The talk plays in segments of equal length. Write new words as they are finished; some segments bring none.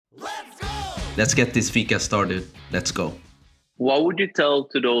Let's get this Fika started. Let's go. What would you tell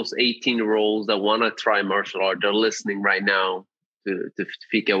to those 18-year-olds that want to try martial art? They're listening right now to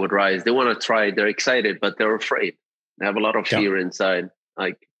Fika with Rise. They want to try. They're excited, but they're afraid. They have a lot of fear inside.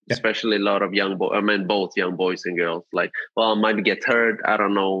 Especially a lot of both young boys and girls. Like, well, I might get hurt. I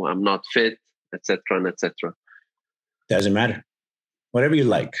don't know. I'm not fit, etc., and etc. Doesn't matter. Whatever you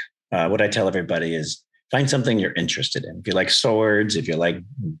like. What I tell everybody is find something you're interested in. If you like swords, if you like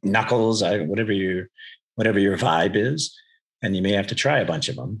knuckles, whatever your vibe is, and you may have to try a bunch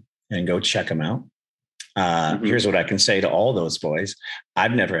of them and go check them out. Here's what I can say to all those boys.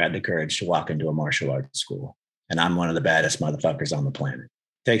 I've never had the courage to walk into a martial arts school, and I'm one of the baddest motherfuckers on the planet.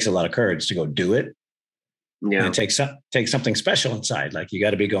 It takes a lot of courage to go do it. Yeah. And it takes something special inside. Like you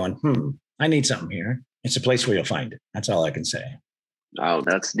got to be going, I need something here. It's a place where you'll find it. That's all I can say. Oh,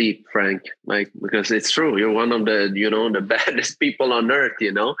 that's deep, Frank. Because it's true. You're one of the baddest people on earth,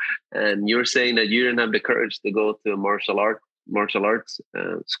 and you're saying that you didn't have the courage to go to a martial arts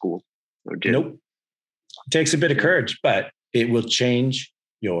school or gym. Nope. It takes a bit of courage, but it will change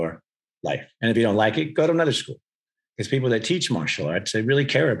your life. And if you don't like it, go to another school. Because people that teach martial arts, they really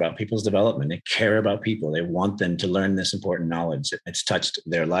care about people's development. They care about people. They want them to learn this important knowledge. It's touched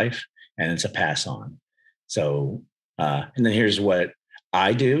their life and it's a pass on. So, and then here's what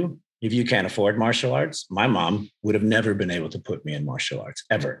I do. If you can't afford martial arts, my mom would have never been able to put me in martial arts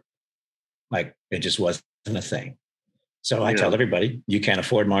ever. Like it just wasn't a thing. So I tell everybody, you can't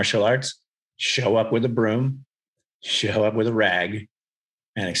afford martial arts, show up with a broom, show up with a rag,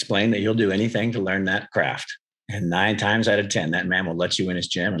 and explain that you'll do anything to learn that craft. And 9 times out of 10, that man will let you in his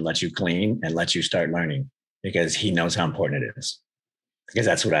gym and let you clean and let you start learning because he knows how important it is. Because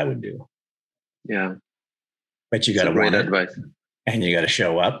that's what I would do. Yeah. But you got to want it. Advice. And you got to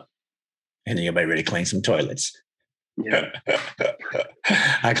show up and you got to be ready to clean some toilets. Yeah.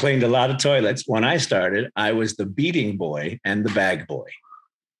 I cleaned a lot of toilets. When I started, I was the beating boy and the bag boy.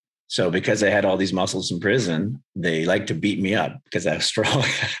 So because I had all these muscles in prison, they liked to beat me up because I was strong.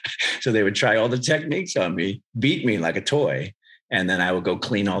 So they would try all the techniques on me, beat me like a toy. And then I would go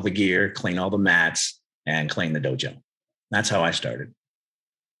clean all the gear, clean all the mats, and clean the dojo. That's how I started.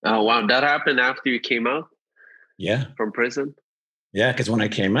 Oh, wow. That happened after you came out? Yeah. From prison? Yeah, because when I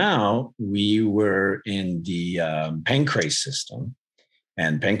came out, we were in the pancrase system.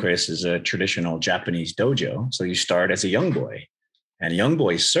 And pancrase is a traditional Japanese dojo. So you start as a young boy. And young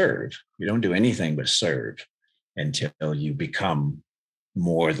boys serve. You don't do anything but serve until you become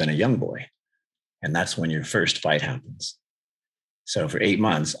more than a young boy. And that's when your first fight happens. So for 8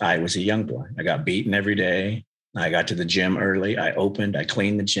 months, I was a young boy. I got beaten every day. I got to the gym early. I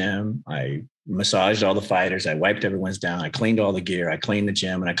cleaned the gym. I massaged all the fighters. I wiped everyone's down. I cleaned all the gear. I cleaned the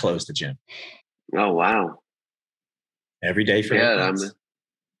gym and I closed the gym. Oh, wow. Every day for 8 months.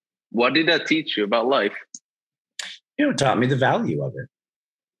 What did that teach you about life? It taught me the value of it.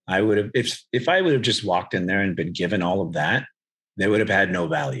 I would have, if I would have just walked in there and been given all of that, they would have had no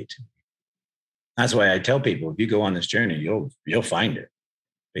value to me. That's why I tell people, if you go on this journey, you'll find it.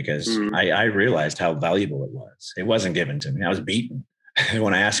 Because I realized how valuable it was. It wasn't given to me. I was beaten.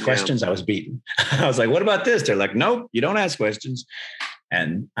 When I asked questions, I was beaten. I was like, what about this? They're like, nope, you don't ask questions.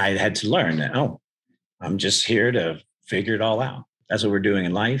 And I had to learn that, I'm just here to figure it all out. That's what we're doing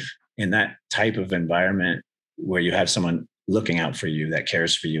in life. In that type of environment where you have someone looking out for you that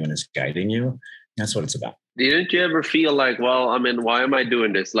cares for you and is guiding you, that's what it's about. Didn't you ever feel like, well, why am I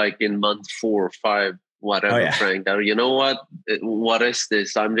doing this? Like in month 4 or 5, whatever, Frank, you know what? What is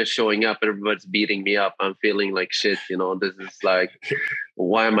this? I'm just showing up. Everybody's beating me up. I'm feeling like shit. This is like,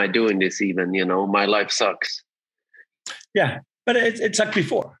 why am I doing this even? My life sucks. Yeah, but it sucked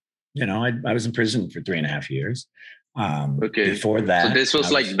before. I was in prison for 3.5 years. Okay. Before that. So this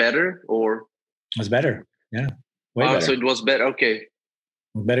was better or? It was better. Yeah. Way better. So it was better. Okay.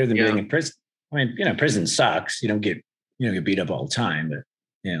 Better than being in prison. Prison sucks. You don't get beat up all the time, but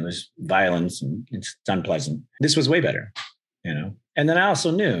there's violence and it's unpleasant. This was way better, And then I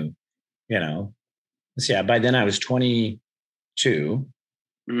also knew, by then I was 22.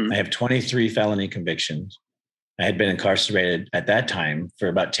 I have 23 felony convictions. I had been incarcerated at that time for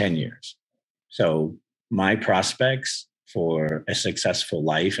about 10 years. So my prospects for a successful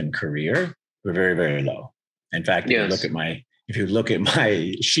life and career were very, very low. In fact, if you look at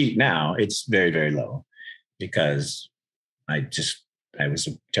my sheet now, it's very, very low because I was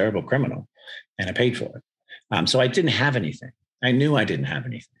a terrible criminal and I paid for it. So I didn't have anything. I knew I didn't have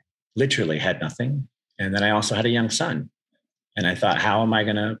anything, literally had nothing. And then I also had a young son. And I thought, how am I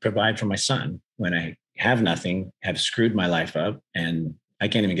going to provide for my son when I have nothing, have screwed my life up, and I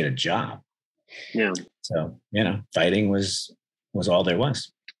can't even get a job? Yeah. So, fighting was all there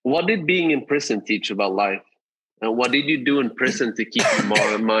was. What did being in prison teach about life? And what did you do in prison to keep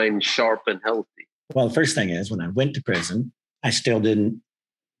your mind sharp and healthy? Well, the first thing is, when I went to prison, I still didn't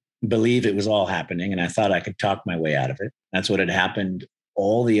believe it was all happening, and I thought I could talk my way out of it. That's what had happened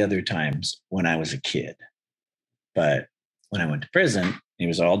all the other times when I was a kid. But when I went to prison, it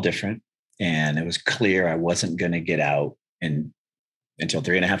was all different. And it was clear I wasn't going to get out until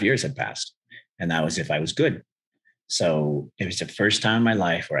 3.5 years had passed. And that was if I was good. So it was the first time in my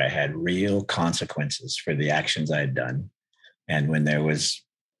life where I had real consequences for the actions I had done. And when there was,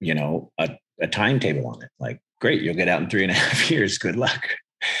 a timetable on it, like, great, you'll get out in 3.5 years. Good luck.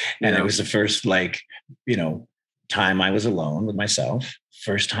 And it was the first, time I was alone with myself.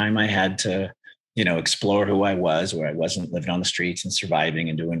 First time I had to, explore who I was, where I wasn't living on the streets and surviving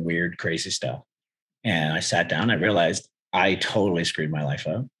and doing weird, crazy stuff. And I sat down, I realized I totally screwed my life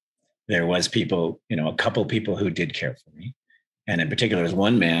up. There was people, a couple people who did care for me. And in particular, there was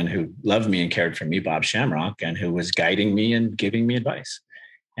one man who loved me and cared for me, Bob Shamrock, and who was guiding me and giving me advice.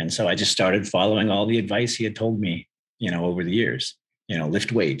 And so I just started following all the advice he had told me, over the years.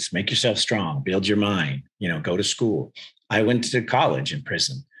 Lift weights, make yourself strong, build your mind, go to school. I went to college in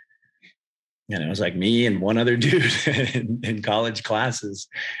prison. It was like me and one other dude in college classes.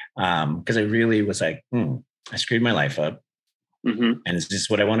 Because I really was like, I screwed my life up. Mm-hmm. And it's just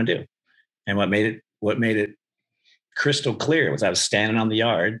what I want to do. And what made it crystal clear was I was standing on the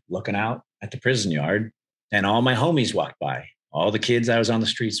yard, looking out at the prison yard, and all my homies walked by. All the kids I was on the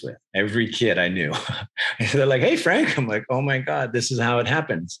streets with, every kid I knew. They're like, hey, Frank. I'm like, oh my God, this is how it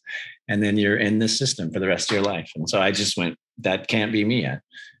happens. And then you're in this system for the rest of your life. And so I just went, that can't be me. I'm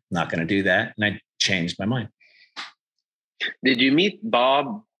not going to do that. And I changed my mind. Did you meet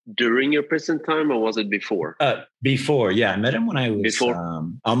Bob during your prison time, or was it before? Before, yeah. I met him when I was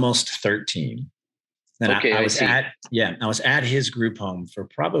almost 13. Then okay, I was at his group home for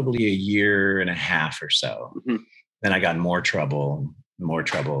probably 1.5 years or so. Mm-hmm. Then I got in more trouble,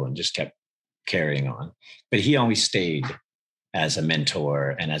 and just kept carrying on. But he always stayed as a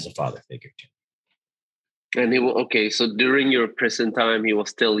mentor and as a father figure to me. And so during your prison time, he was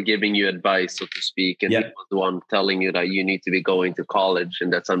still giving you advice, so to speak, and he was the one telling you that you need to be going to college,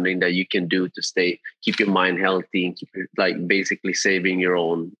 and that's something that you can do to keep your mind healthy and keep basically saving your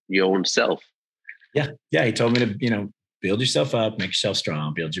own self. Yeah. He told me to, build yourself up, make yourself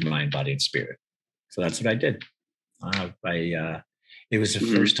strong, build your mind, body, and spirit. So that's what I did. It was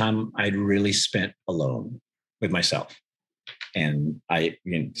the first time I'd really spent alone with myself. And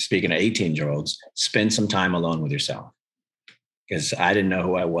speaking of 18-year-olds, spend some time alone with yourself, because I didn't know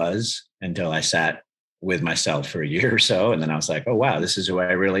who I was until I sat with myself for 1 year or so. And then I was like, oh, wow, this is who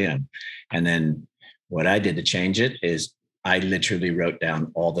I really am. And then what I did to change it is I literally wrote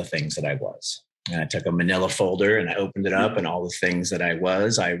down all the things that I was. And I took a manila folder and I opened it up, and all the things that I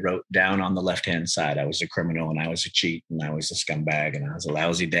wrote down on the left-hand side. I was a criminal, and I was a cheat, and I was a scumbag, and I was a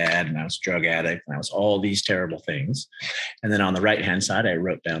lousy dad, and I was a drug addict, and I was all these terrible things. And then on the right-hand side, I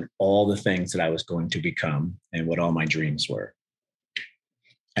wrote down all the things that I was going to become and what all my dreams were.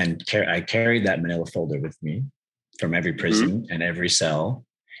 And I carried that manila folder with me from every prison and every cell.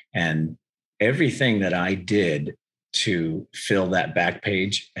 And everything that I did to fill that back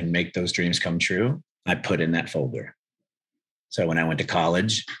page and make those dreams come true, I put in that folder. So when I went to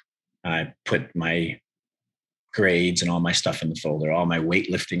college, I put my grades and all my stuff in the folder, all my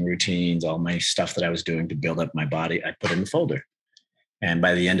weightlifting routines, all my stuff that I was doing to build up my body, I put in the folder. And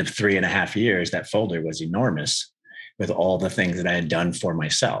by the end of 3.5 years, that folder was enormous with all the things that I had done for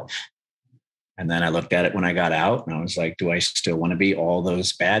myself. And then I looked at it when I got out, and I was like, do I still want to be all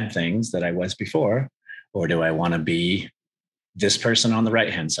those bad things that I was before? Or do I want to be this person on the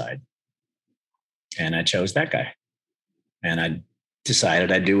right-hand side? And I chose that guy. And I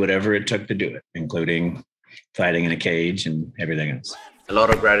decided I'd do whatever it took to do it, including fighting in a cage and everything else. A lot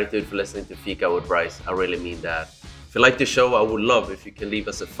of gratitude for listening to Fika with Bryce. I really mean that. If you like the show, I would love if you can leave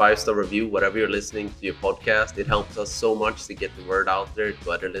us a 5-star review, whatever you're listening to your podcast. It helps us so much to get the word out there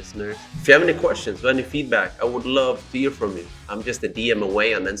to other listeners. If you have any questions or any feedback, I would love to hear from you. I'm just a DM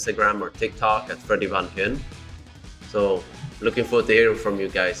away on Instagram or TikTok at Freddy Van Hyn. So looking forward to hearing from you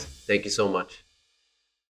guys. Thank you so much.